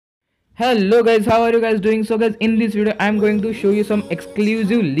Hello guys, how are you guys doing? So guys, in this video I'm going to show you some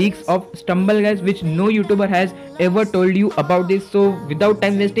exclusive leaks of Stumble guys, which no YouTuber has ever told you about this. So without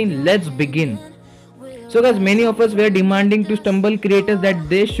time wasting, let's begin. So guys, many of us were demanding to Stumble creators that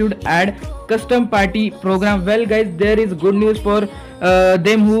they should add custom party program. Well guys, there is good news for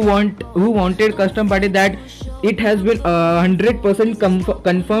them who wanted custom party, that it has been 100%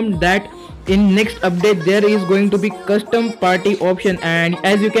 confirmed that in next update there is going to be custom party option. And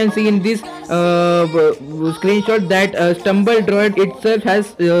as you can see in this screenshot, that Stumble droid itself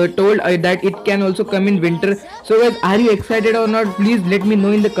has told that it can also come in winter. So guys, are you excited or not? Please let me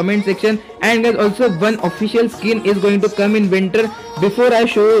know in the comment section. And guys, also one official skin is going to come in winter. Before I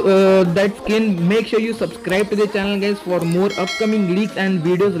show that skin, make sure you subscribe to the channel guys for more upcoming leaks and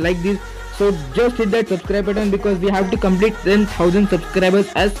videos like this. So just hit that subscribe button, because we have to complete 10,000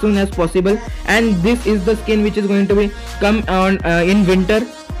 subscribers as soon as possible. And this is the skin which is going to be come on in winter.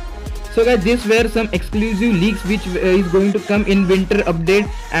 So guys, these were some exclusive leaks which is going to come in winter update.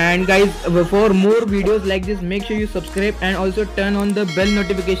 And guys, for more videos like this, make sure you subscribe and also turn on the bell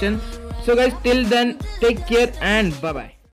notification. So guys, till then, take care and bye bye.